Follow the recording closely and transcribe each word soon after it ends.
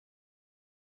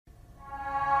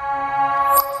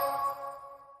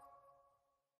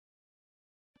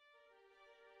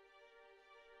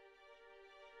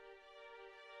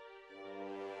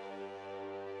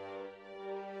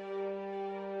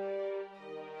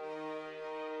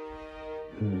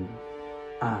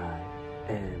I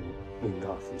am in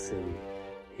Gotham City,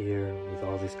 here with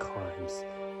all these crimes,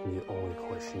 and the only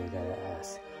question I gotta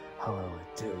ask, how do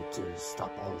I do to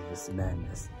stop all of this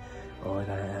madness? All I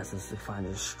gotta ask is to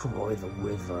destroy the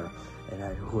Riddler,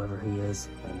 and whoever he is,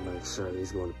 and make sure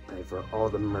he's going to pay for all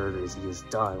the murders he has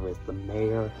done with the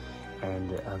mayor and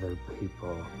the other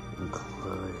people,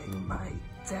 including my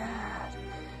dad.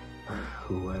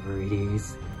 Whoever it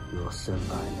is, you'll soon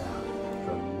find out.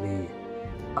 From me,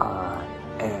 I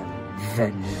am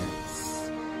vengeance.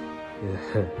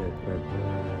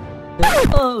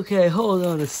 Okay, hold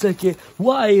on a second.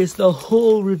 Why is the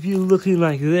whole review looking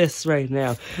like this right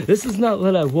now? This is not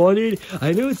what I wanted.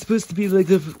 I know it's supposed to be like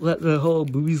what the whole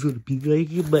movie's gonna be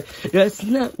like, but that's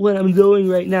not what I'm doing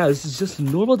right now. This is just a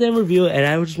normal damn review, and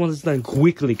I just want this done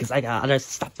quickly because I got other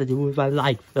stuff to do with my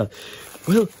life. Well,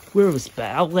 where was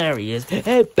Bat? Oh, there he is.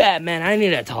 Hey, Batman, I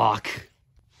need to talk.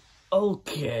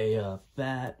 Okay,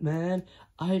 Batman,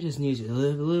 I just need to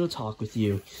have a little talk with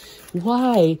you.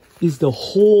 Why is the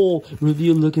whole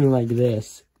review looking like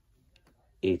this?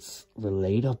 It's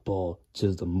relatable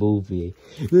to the movie.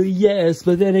 Yes,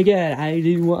 but then again, I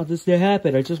didn't want this to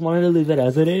happen. I just wanted to leave it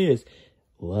as it is.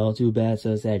 Well, too bad,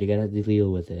 so sad. You gotta have to deal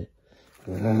with it.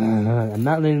 I'm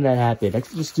not letting that happen. I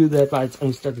can just do that by the time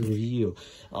we start the review.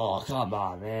 Oh, come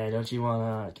on, man. Don't you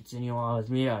want to continue on with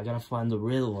me? I gotta find the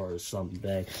Riddler or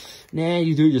something. Nah,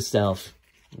 you do it yourself.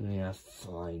 Yeah,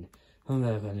 fine. I'm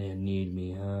not gonna need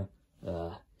me, huh?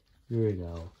 Here we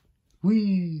go.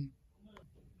 Whee!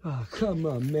 Oh, come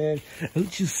on, man.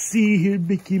 Don't you see here,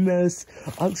 Mickey Mouse?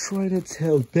 I'm trying to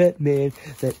tell Batman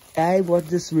that I want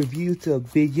this review to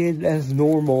begin as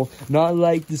normal, not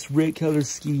like this red color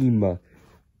scheme. I'm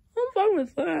fine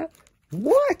with that.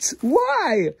 What?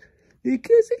 Why?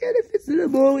 Because again, if it's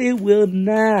normal, it will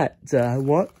not. I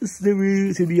want this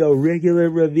review to be a regular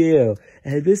review.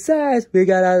 And besides, we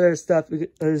got other stuff to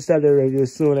review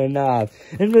soon enough.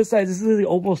 And besides, this is like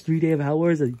almost 3 damn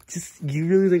hours. You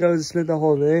really think I was spend the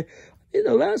whole day? And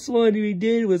the last one we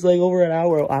did was like over an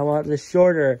hour. I want this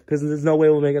shorter, because there's no way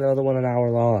we'll make another one an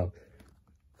hour long.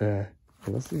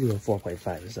 Unless we do a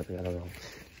 4.5 or something, I don't know.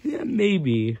 Yeah,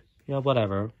 maybe. Yeah,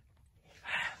 whatever.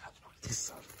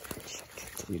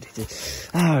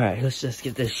 Alright, let's just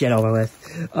get this shit over with.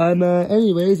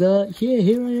 Anyways, yeah,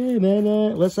 here I am,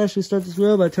 and, let's actually start this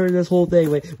room by turning this whole thing.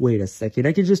 Wait a second,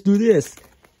 I can just do this.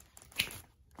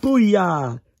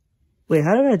 Booyah! Wait,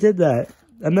 how did I did that?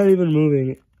 I'm not even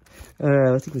moving.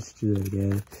 I think we should do that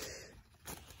again.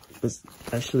 Let's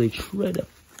actually try to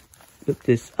put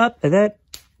this up, and then,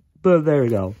 boom, there we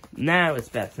go. Now it's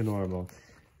back to normal.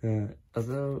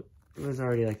 Although, it was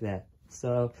already like that.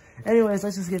 So, anyways,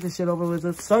 let's just get this shit over with.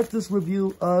 Let's start this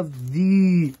review of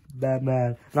the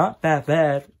Batman. Not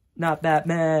Batman. Not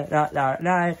Batman. Not Dark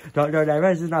Knight. Dark Knight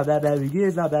Rises. Not Batman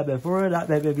Begins. Not Batman Forward. Not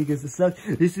Batman Begins to Suck.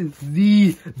 This is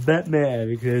the Batman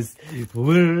because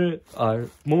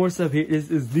more stuff here.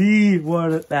 This is the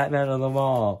one Batman of them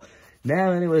all.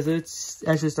 Now, anyways, let's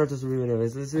actually start this review.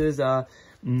 Anyways, this is the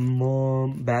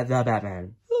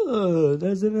Batman.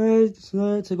 There's a nice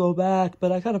to go back,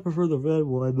 but I kind of prefer the red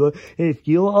one. But if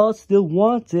you all still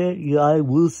want it, I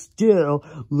will still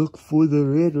look for the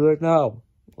Riddler now.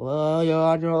 Well, you're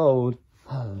on your own.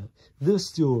 The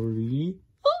story.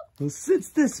 Well, since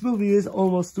this movie is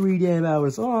almost 3 damn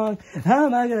hours long, how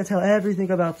am I going to tell everything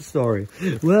about the story?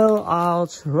 Well, I'll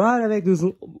try to make this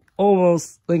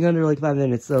almost like under like 5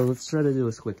 minutes, so let's try to do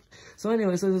this quick. So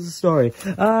anyway, so this is the story.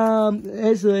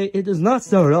 Actually, it does not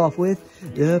start off with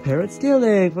the parrot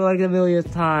stealing for like the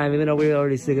millionth time, even though we're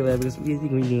already sick of it, because we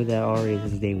think we knew that already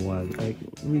since day one. Like,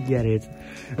 we get it.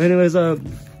 Anyways,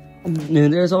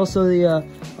 and there's also the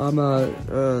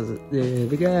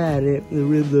guy, the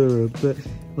Riddler, but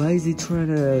why is he trying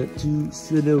to do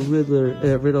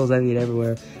the riddles, I mean,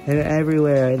 everywhere,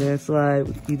 and it's like,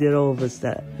 he did all of us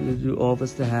to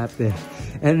happen,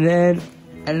 and then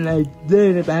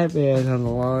Batman comes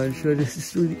along and tries to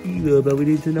destroy the evil, but we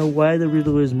need to know why the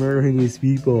Riddler is murdering his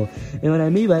people, and what I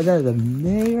mean by that, the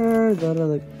mayor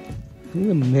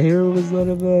was one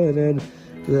of them, and then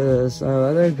some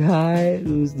other guy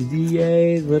who's the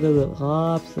DA, one of the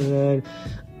cops, and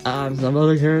then some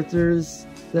other characters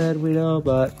that we know,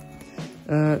 but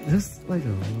there's like a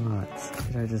lot,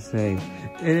 can I just say.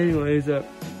 And anyways, I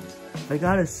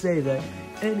gotta say that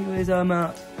anyways,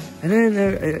 and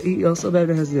then he also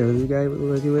has the other guy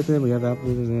working with him. We have Apple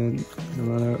and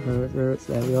some other hurts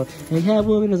that we all. And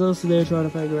Catwoman is also there trying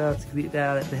to figure out to get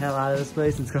the hell out of this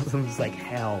place. And Scotland's just like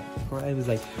hell. Crime is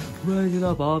like rising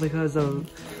up all because of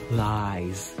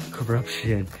lies,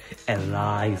 corruption, and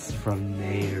lies from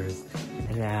mayors.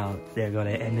 And now they're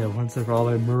gonna end it once and for all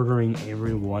by murdering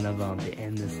every one of them to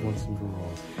end this once and for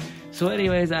all. So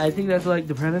anyways, I think that's like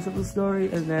the premise of the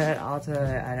story, and then I'll tell you,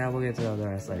 and I will get to the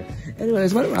rest later.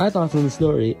 Anyways, what are my thoughts on the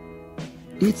story?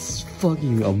 It's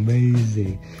fucking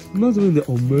amazing. I'm not doing the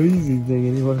amazing thing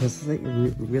anymore, because it's like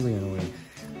really annoying.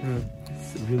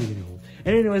 It's really annoying.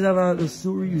 And anyways, the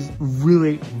story is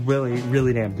really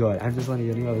damn good. I'm just letting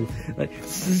you know, like,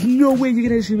 there's no way you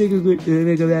can actually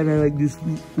make a Batman like this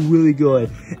really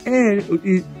good, and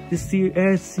as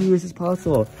serious as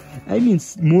possible. I mean,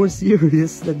 more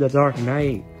serious than the Dark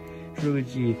Knight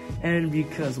trilogy. And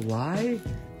because why?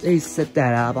 They set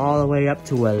that up all the way up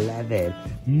to 11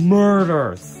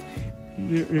 murders,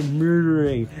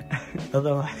 murdering,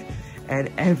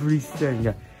 and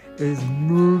everything is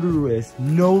murderous.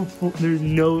 There's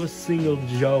no single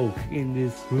joke in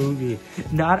this movie.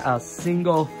 Not a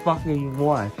single fucking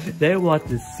one. They want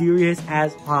the serious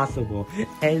as possible,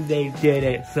 and they did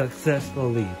it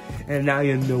successfully. And now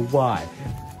you know why.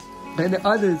 And the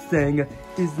other thing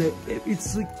is that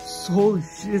it's like, holy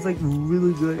shit, it's like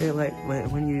really good. And like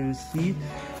when you see,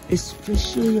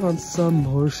 especially on some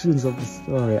portions of the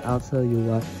story, I'll tell you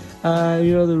why.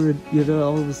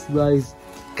 All this lies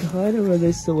kind of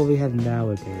relates to what we have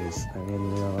nowadays. I mean,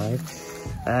 in real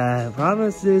life,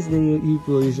 promises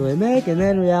people usually make, and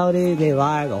then in reality they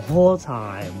lie the whole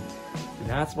time, and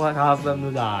that's what caused them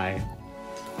to die.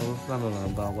 Well, some of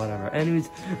them, but whatever.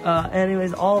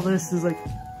 Anyways, all this is like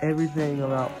everything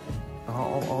about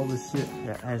all this shit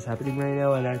that is happening right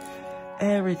now, and then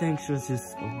everything shows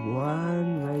just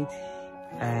one right.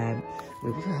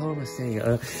 Wait, what the hell am I saying?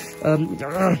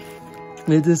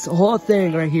 This whole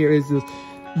thing right here is just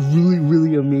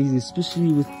really amazing,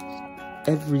 especially with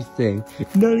everything.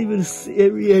 Not even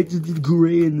every actor did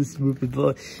great in this movie,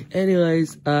 but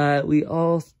anyways, we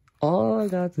all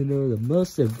got to know the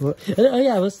most important.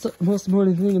 What's the most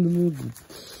important thing in the movie?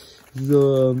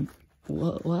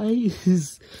 Why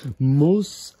is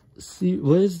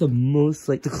what is the most,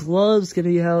 like, the club's gonna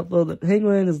be helpful, the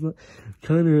Penguin is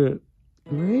kind of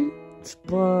right,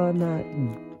 but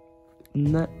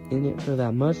not in it for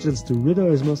that much, since the Riddler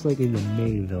is most likely the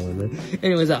main villain. But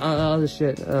anyways, all the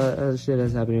shit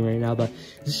that's happening right now, but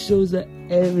it shows that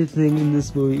everything in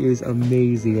this movie is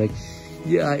amazing. Like,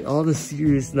 yeah, like, all the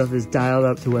serious stuff is dialed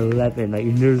up to 11,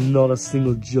 like, there's not a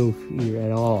single joke here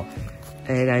at all.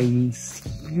 And I mean,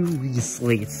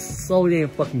 seriously, it's so damn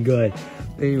fucking good.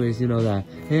 Anyways, you know that.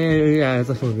 And yeah, it's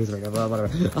like whatever.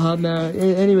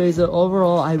 Anyways,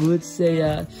 overall, I would say,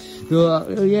 is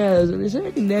there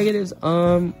any negatives?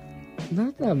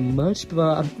 Not that much,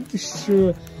 but I'm pretty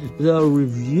sure the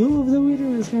review of the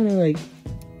reader is kind of like,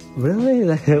 really?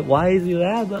 Like, why is he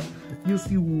that? But you'll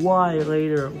see why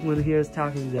later when he is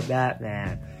talking to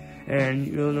Batman. And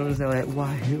you'll notice that, like,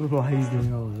 why he's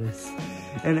doing all of this.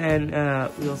 And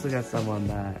we also got someone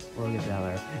that we'll get that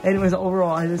later. Anyways,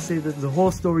 overall, I just say that the whole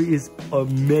story is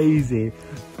amazing.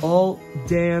 All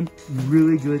damn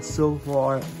really good so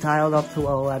far. Dialed up to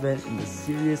 11 in the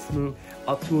serious move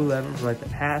up to 11 for like the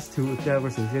past 2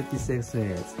 hours and 56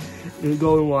 minutes. You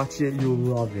go and watch it, you'll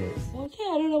love it. Okay,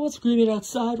 I don't know what's screaming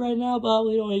outside right now, but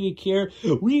we don't even care.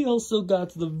 We also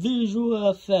got the visual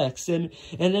effects, and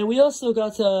then we also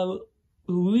got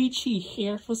Richie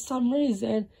here for some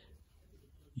reason.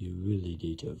 You really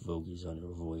need to focus on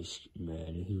your voice,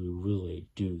 man. You really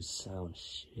do sound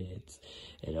shit.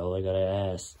 And all I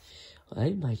gotta ask,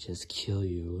 I might just kill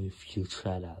you if you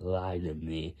try to lie to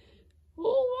me.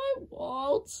 Oh, I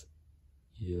won't.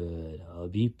 Good, I'll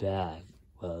be back.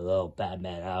 Well, hello,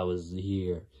 Batman, I was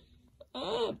here.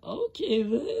 Okay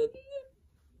then.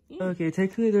 Okay,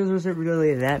 technically there wasn't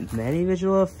really that many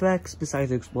visual effects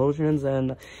besides explosions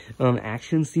and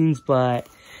action scenes, but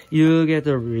you get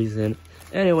the reason.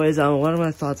 Anyways, what are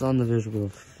my thoughts on the visual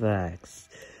effects?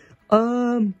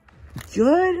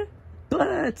 Good,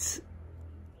 but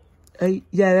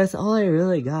yeah, that's all I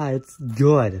really got. It's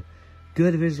good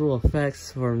visual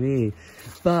effects for me,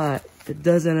 but it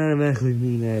doesn't automatically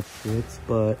mean that it's,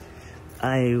 but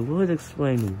I would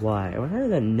explain why. What are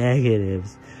the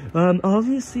negatives?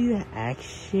 Obviously the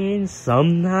action,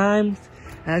 sometimes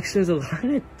action is a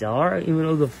lot dark, even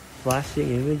though the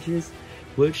flashing images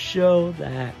would show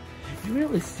that you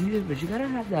really see it, but you gotta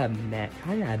have that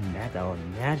kind of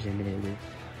imagine it with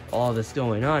all this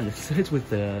going on. It's with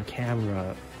the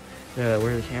camera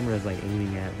where the camera is like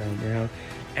aiming at right now.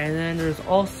 And then there's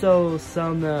also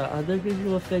some other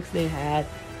visual effects they had.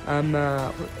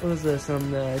 What was this?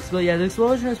 Yeah, the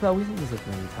explosion is probably we this like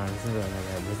many times. It's never like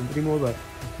that wasn't anymore, but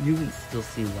you can still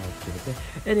see why.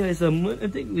 Anyways, I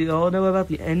think we all know about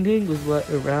the ending was what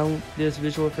around this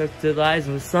visual effect device,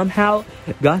 and somehow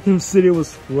Gotham City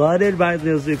was flooded by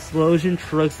those explosion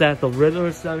trucks that the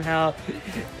Riddler somehow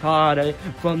caught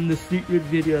from the secret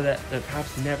video that the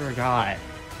cops never got.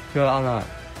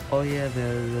 Oh yeah,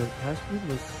 the password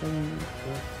was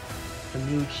a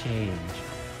new change.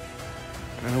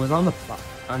 And it was on the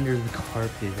under the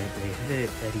carpet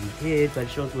that he hid, but it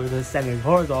shows where the 7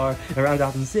 cars are around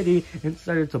Gotham City, and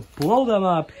started to blow them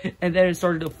up, and then it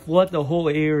started to flood the whole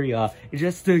area,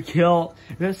 just to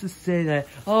say that,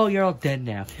 oh, you're all dead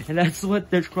now, and that's what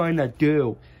they're trying to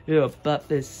do. But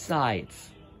besides,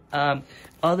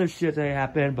 other shit that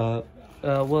happened, but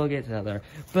we'll get to that later.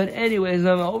 But anyways,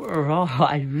 overall,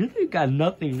 I really got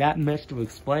nothing that much to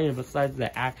explain besides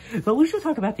the but we should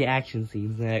talk about the action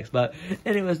scenes next. But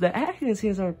anyways, the action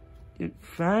scenes are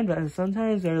fine, but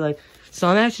sometimes they're like,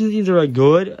 some action scenes are like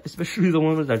good, especially the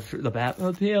one with the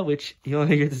Batmobile, which you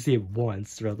only get to see it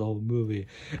once throughout the whole movie.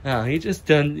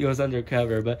 He was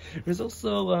undercover, but there's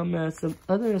also some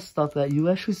other stuff that you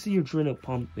actually see your adrenaline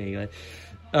pumping,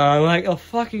 like a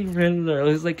fucking Riddler. It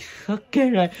was like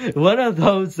fucking one of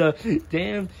those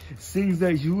damn things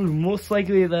that you would most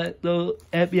likely that the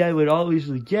FBI would always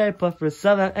get, but for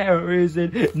some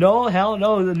reason, no, hell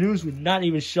no, the news would not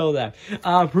even show that.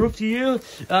 Proof to you,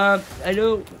 I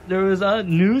know there was a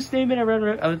news statement I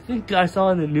read, I think I saw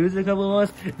in the news a couple of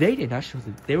months, they did not show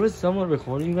there was someone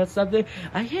recording about something.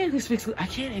 I can't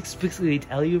explicitly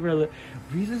tell you for the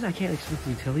reasons I can't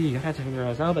explicitly tell you, have to figure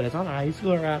it out, but it's on a high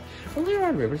school around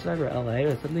Riverside or LA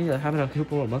or something that happened a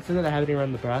couple of months ago that happened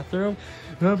around the bathroom.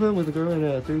 With a girl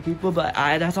and 3 people, but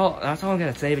that's all I'm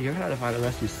gonna say, but you're gonna have to find the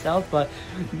rest yourself. But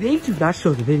they did not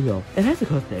show the video, and that's a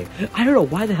good thing. I don't know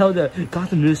why the hell the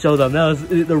Gotham News showed them. That was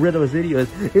the Riddler's videos.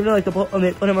 Even though like they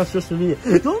put them on social media,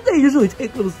 don't they usually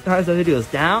take those kinds of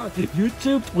videos down?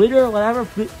 YouTube, Twitter, whatever.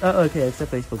 Okay,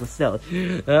 except Facebook, but still.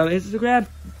 Instagram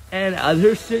and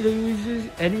other shit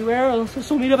anywhere on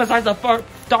social media besides the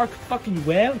dark fucking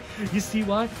web. You see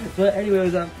why? But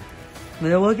anyways,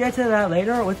 we'll get to that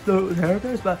later with the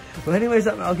characters, but anyways,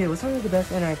 okay, what's one of the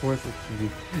best and worst of TV?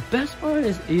 Best part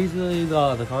is easily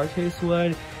the car chase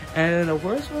one, and the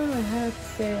worst one I have to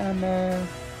say,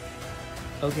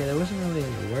 okay, there wasn't really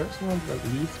the worst one, but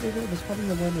least favorite was probably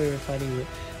the one where we were fighting with,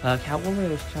 Catwoman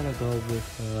was trying to go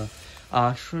with,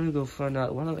 trying to go find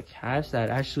out one of the cats that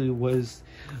actually was,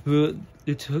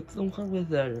 it took the one with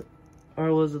the,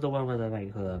 or was it the one with the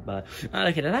nightclub? But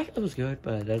okay, the nightclub was good,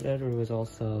 but the other was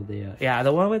also the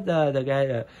the one with the guy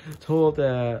that told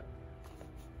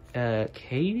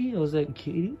Katie, was it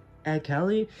Katie?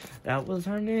 Kelly, that was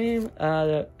her name.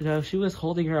 She was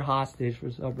holding her hostage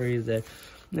for some reason.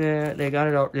 They got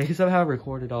it all, they somehow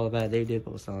recorded all of that. They did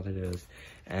post on the news,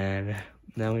 and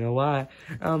now we know why.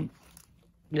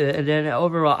 And then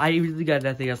overall, I really got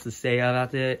nothing else to say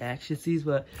about the action scenes,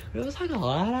 but it was like a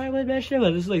lot I would mention,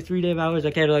 but this is like 3 damn hours.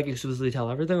 I can't like exclusively tell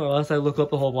everything, or else I look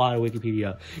up a whole lot on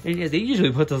Wikipedia. And yes, they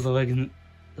usually put those like in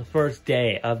the first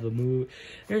day of the movie,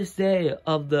 when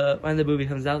the movie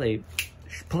comes out, they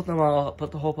put the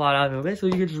whole plot out, and basically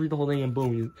you can just read the whole thing and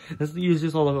boom, you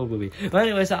just all the whole movie. But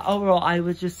anyways, overall, I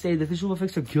would just say the visual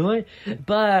effects are good,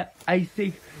 but I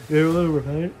think they're a little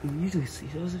repetitive. You usually see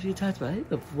those a few times, but I think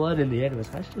the flood in the end was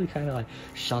actually kind of like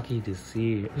shocking to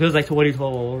see. It was like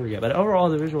 2012 all over again, but overall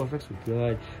the visual effects were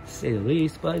good, to say the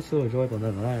least, but it's still enjoyable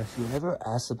nonetheless. You ever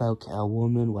asked about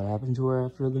Catwoman, what happened to her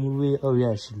after the movie? Oh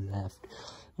yeah, she left.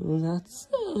 Well, that's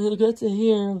good to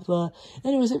hear. But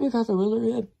anyways, if you got the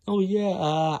Riddler in, oh yeah,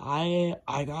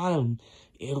 I got him.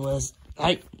 It was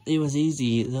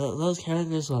easy. Those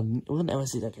characters, we'll never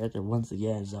see that character once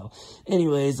again. So,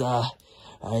 anyways, it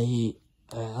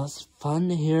was fun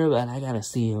to hear, but I gotta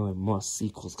see him in more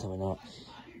sequels coming up.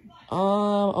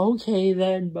 Okay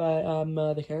then,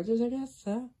 but the characters, I guess.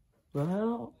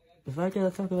 Well, if I gotta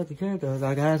talk about the characters,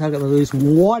 I gotta talk about at least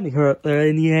one character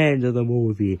in the end of the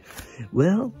movie.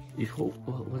 Well,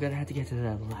 we're gonna have to get to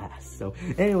that last. So,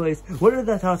 anyways, what are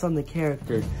the thoughts on the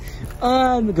characters?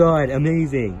 God,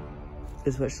 amazing.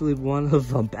 Especially one of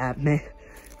them, Batman.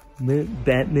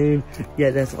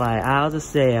 Yeah, that's why. I'll just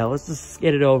say, let's just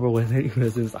get it over with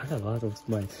anyways, since I got a lot of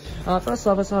explain. First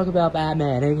off, let's talk about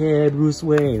Batman, aka Bruce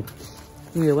Wayne.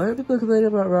 Yeah, why are people complaining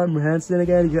about Robert Hansen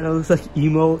again? He kind of looks like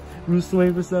emo Bruce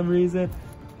Wayne for some reason.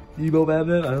 Emo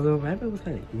Batman? I don't know. Batman was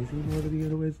kind of easy more to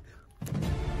begin with.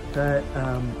 But,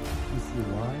 you see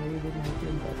why they didn't make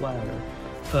him? But whatever.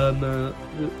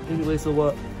 Anyway,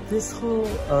 so this whole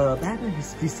Batman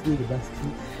is basically the best,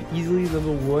 easily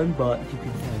number one, but you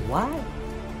can tell why.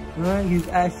 Right? He's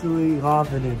actually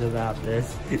confident about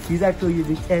this. He's actually a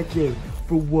detective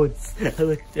for once. I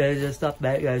like to stop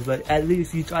that, guys, but at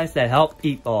least he tries to help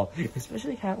people,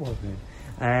 especially Catwoman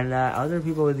and other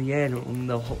people. In the end, when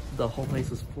the whole place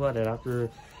was flooded after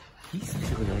he's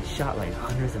basically like shot like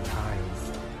hundreds of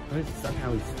times.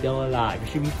 Somehow he's still alive.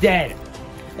 He should be dead.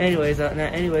 Anyways, what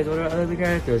are other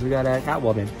characters? We got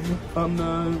Catwoman.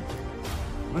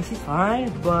 Well, she's fine,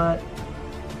 but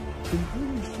she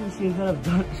could have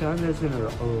done this in her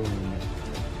own.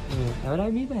 And what I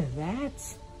mean by that,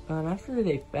 after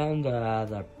they found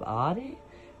the body,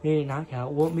 not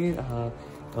Catwoman,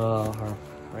 her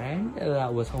friend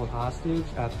that was held hostage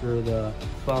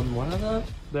from one of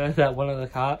the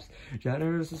cops,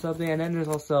 janitors or something. And then there's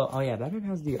also, oh yeah, Batman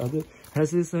has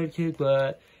his sidekick,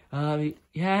 but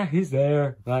yeah, he's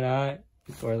there. Why not?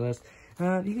 Spoilers. You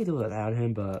can do it without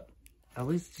him, but at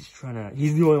least he's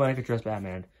the only one that can trust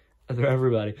Batman. Through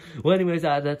everybody. Well, anyways,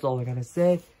 that's all I gotta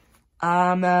say.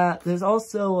 There's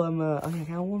also, okay,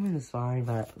 Catwoman is fine,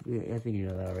 but I think you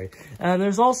know that already.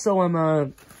 There's also,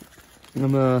 the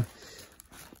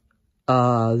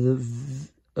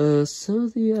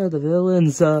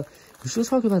villains, we should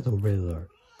talk about the Riddler.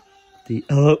 The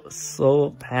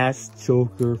so past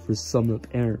Joker for some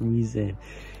apparent reason.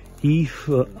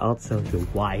 I'll tell you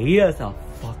why. He is a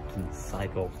fucking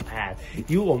psychopath.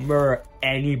 He will murder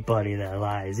anybody that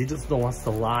lies. He just wants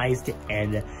the lies to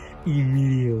end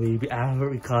immediately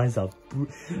because of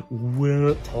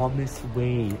Thomas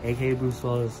Wayne, aka Bruce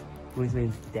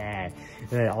Wayne's dad.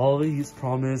 And all he's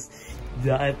promised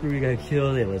that after he got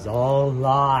killed, it was all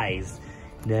lies.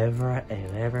 It never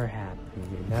happened.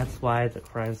 And that's why the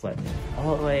crime's like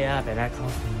all the way up, and that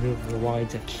caused him wanting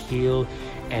to kill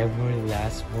every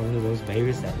last one of those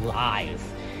babies that lies,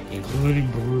 including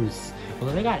Bruce.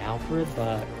 Well, they got Alfred,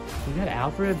 but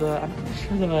I'm pretty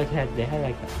sure they had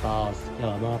like the balls to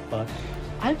kill him off. But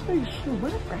I'm pretty sure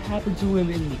whatever happened to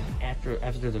him after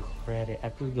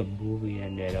the movie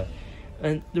ended.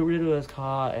 And the Riddler was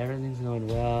caught, everything's going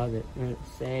well, they're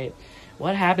safe.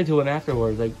 What happened to him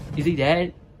afterwards? Like, is he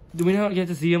dead? Do we not get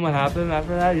to see him what happened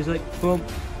after that? He's like, boom.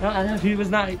 No, he was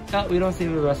not, we don't see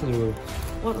him in the rest of the movie.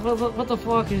 What the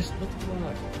fuck?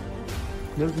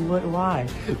 There's why?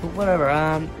 But whatever,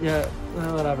 yeah,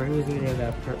 whatever. He was gonna have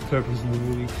that purpose in the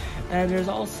movie. And there's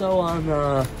also,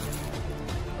 oh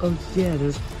yeah,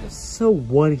 there's also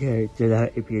one character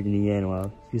that appeared in the end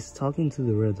while he's talking to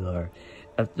the Riddler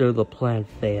after the plan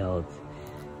failed.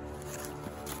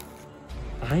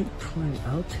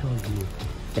 I'll tell you,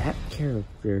 that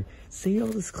character, say all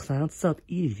this clown stuff,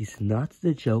 he's not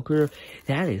the Joker,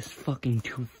 that is fucking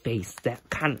Two-Face. That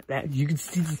you can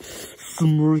see this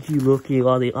smirky looking,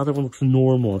 while the other one looks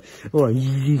normal. Oh, you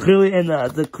can clearly, and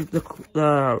the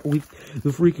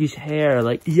freakish hair,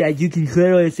 like, yeah, you can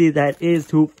clearly see that is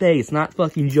Two-Face, not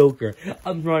fucking Joker.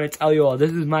 I'm trying to tell you all,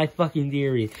 this is my fucking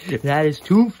theory. That is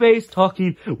Two-Face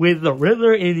talking with the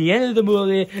Riddler in the end of the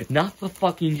movie, not the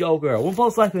fucking Joker. We're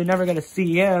most likely never gonna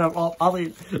see him,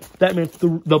 probably the Batman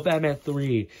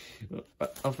 3.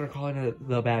 I'm gonna call it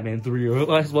the Batman 3, or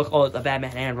let's call it the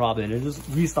Batman and Robin, and just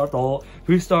restart all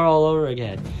over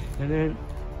again. And then,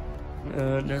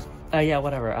 there's, yeah,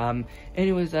 whatever.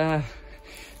 Anyways, yeah,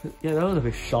 that was a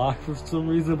big shock for some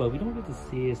reason, but we don't get to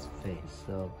see his face,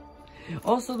 so.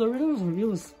 Also, the Riddler's reveal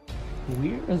was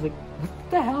weird. I was like, what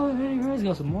the hell? And then he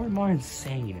goes more and more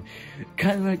insane.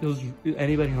 Kind of like those,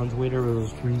 anybody on Twitter or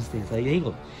those dream states, like, they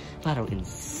go flat out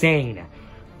insane.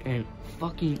 And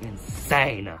fucking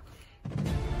insane.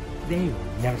 They will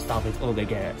never stop until they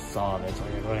get solved, so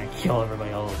they're gonna kill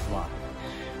everybody else live.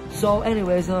 So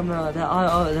anyways, that's a lot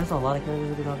of characters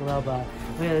we can talk about, but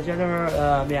yeah, the Jennifer,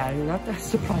 yeah, I'm not that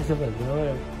surprised of it.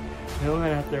 No one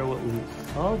after what we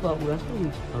saw, but that's what we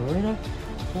heard.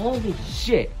 Holy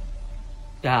shit.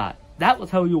 That will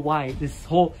tell you why this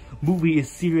whole movie is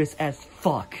serious as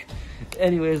fuck.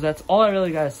 Anyways, that's all I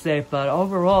really gotta say, but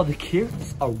overall, the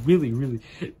characters are really, really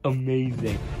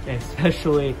amazing.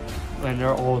 Especially when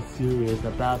they're all serious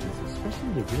about this.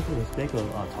 Especially the Riddler is like a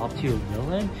top tier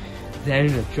villain, then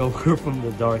the Joker from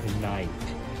The Dark Knight.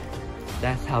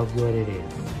 That's how good it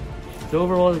is. So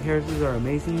overall, the characters are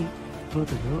amazing, but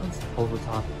the villain's over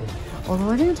top of it. Although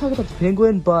I didn't talk about the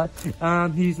Penguin, but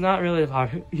he's not really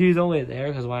he's only there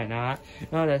because why not?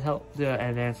 No, that helped to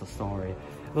advance the story.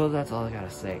 Well, that's all I gotta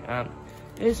say.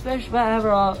 Especially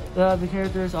overall, the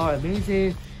characters are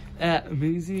amazing,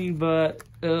 but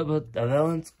the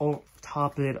villains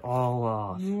top it all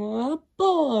off. Oh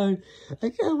boy, I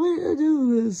can't wait to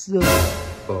do this.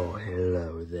 Oh,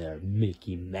 hello there,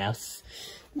 Mickey Mouse.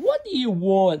 What do you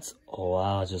want? Oh,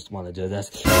 I just want to do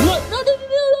this. No, David!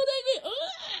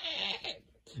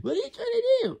 What are you trying to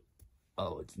do?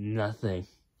 Oh, it's nothing.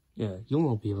 Yeah, you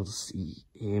won't be able to see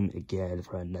him again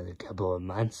for another couple of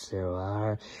months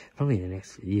or probably in the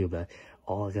next video, but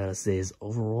all I gotta say is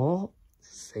overall,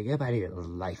 say goodbye to your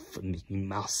life, Mickey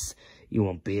Mouse. You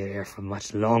won't be here for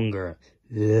much longer.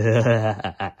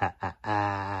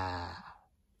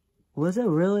 Was it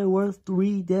really worth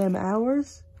 3 damn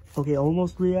hours? Okay,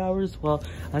 almost 3 hours? Well,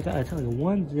 I gotta tell you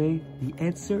one thing. The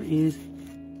answer is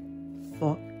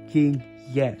fucking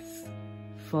yes.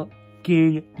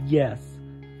 Fucking yes.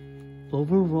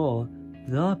 Overall,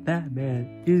 the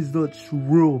Batman is the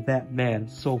true Batman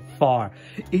so far.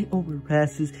 It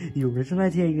overpasses the original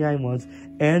 1989 ones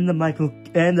and the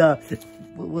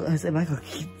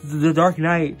the Dark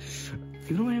Knight.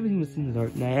 You know, I haven't even seen the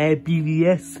Dark Knight. I had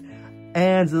BVS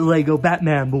and the Lego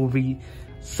Batman movie.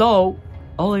 So,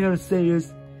 all I gotta say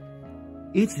is,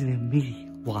 it's an immediate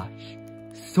watch.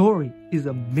 Story is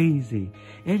amazing,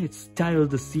 and it's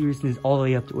titled the seriousness all the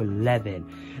way up to 11.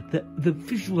 The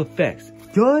visual effects,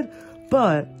 good,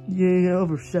 but you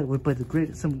overshadowed by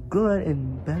some good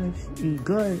and bad and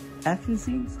good action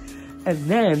scenes. And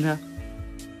then,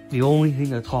 the only thing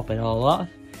to top it all off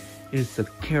is the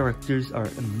characters are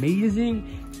amazing,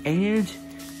 and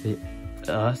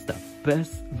the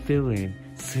best villain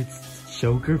since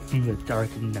Joker from the Dark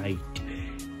Knight.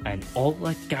 And all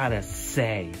I gotta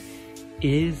say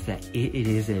is that it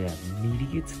is an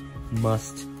immediate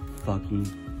must fucking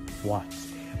watch.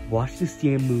 Watch this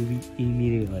damn movie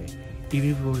immediately. Even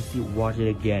if you want to watch it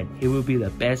again, it will be the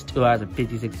best 2 hours and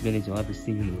 56 minutes you'll ever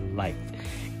see in your life.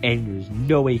 And there's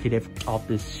no way you could ever top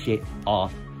this shit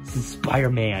off since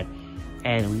Spider-Man.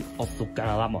 And we also got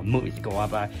a lot more movies to go on,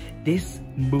 but this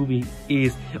movie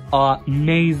is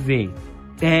amazing.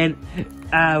 10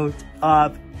 out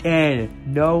of 10.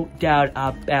 No doubt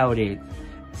about it.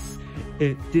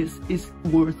 This is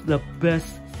worth the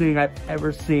best thing I've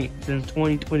ever seen since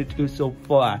 2022 so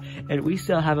far. And we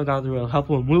still haven't gone through a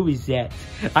couple of movies yet.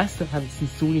 I still haven't seen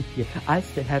Sonic yet. I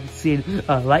still haven't seen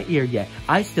Lightyear yet.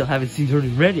 I still haven't seen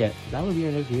Turning Red yet. That will be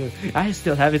our next video. I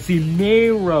still haven't seen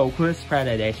Nero, Chris Pratt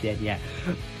edition yet.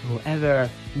 However,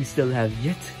 we still have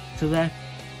yet to that.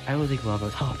 I don't think we'll have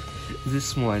a top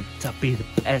this one to be the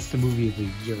best movie of the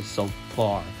year so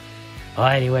far. Well,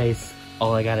 anyways,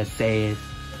 all I gotta say is,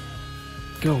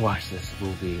 go watch this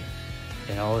movie,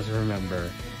 and always remember,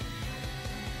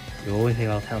 the only thing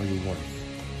I'll tell you once,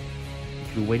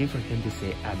 if you're waiting for him to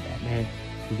say, I'm Batman,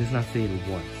 he does not say it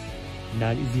once,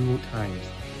 not 0 times.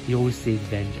 He always says,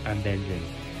 I'm vengeance.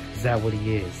 Is that what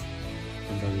he is?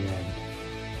 Until the end.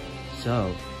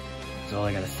 So, that's all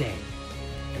I gotta say,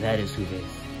 and that is who it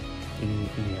is, in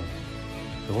the end.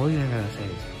 The only thing I gotta say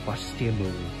is, watch this damn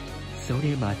movie, so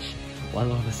damn much. Well, I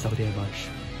love it so damn much.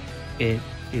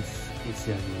 It's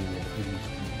really good. You need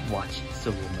to watch it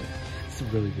so good. It's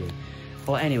really good.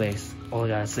 Well, anyways, all I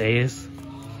gotta say is,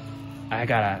 I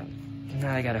gotta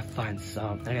find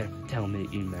some. I gotta tell him the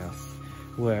emails.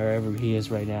 Wherever he is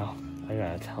right now, I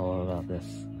gotta tell him about this.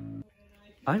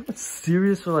 I'm not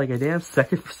serious for like a damn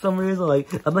second for some reason. Like,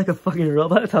 I'm like a fucking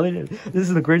robot telling you this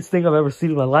is the greatest thing I've ever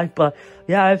seen in my life. But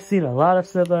yeah, I've seen a lot of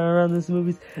stuff around these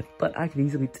movies, but I can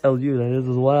easily tell you that this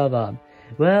is one of them.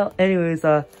 Well, anyways,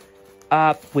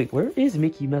 wait, where is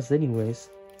Mickey Mouse anyways?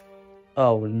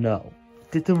 Oh no.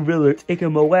 Did the Riddler take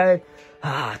him away?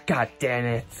 Ah, god damn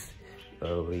it.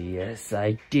 Oh yes,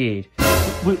 I did.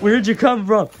 Where'd you come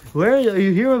from? Where are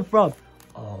you hearing from?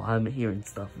 Oh, I'm hearing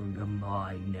stuff from your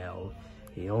mind now.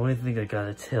 The only thing I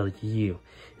gotta tell you,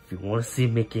 if you want to see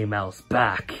Mickey Mouse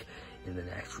back in the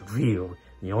next review,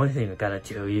 the only thing I gotta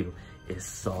tell you is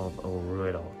solve a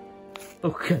riddle.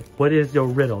 Okay, what is your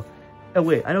riddle? Oh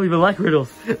wait, I don't even like riddles.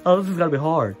 Oh, this is gonna be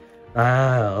hard.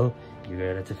 Oh, you're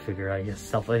gonna have to figure out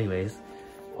yourself anyways.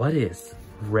 What is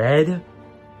red,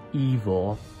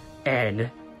 evil,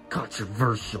 and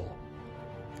controversial?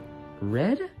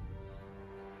 Red?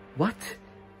 What?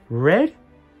 Red,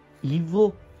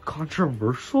 evil,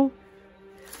 controversial?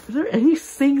 Is there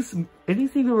anything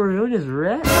that we're doing is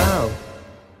red?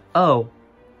 Oh,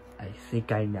 I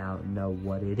think I now know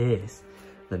what it is.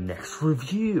 The next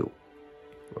review.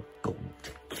 We're going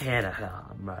to Canada,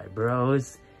 my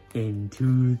bros, in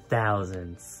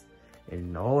 2000s.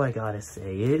 And all I gotta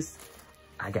say is,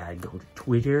 I gotta go to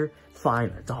Twitter,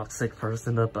 find a toxic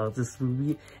person about this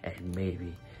movie, and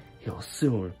maybe he'll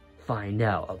soon find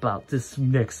out about this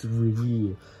next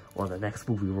review, or the next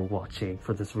movie we're watching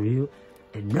for this review.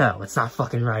 And no, it's not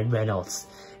fucking Ryan Reynolds.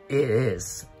 It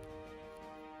is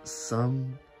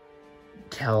some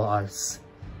Kellogg's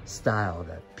style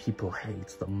that people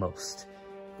hate the most.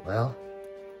 Well,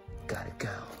 gotta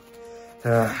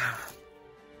go.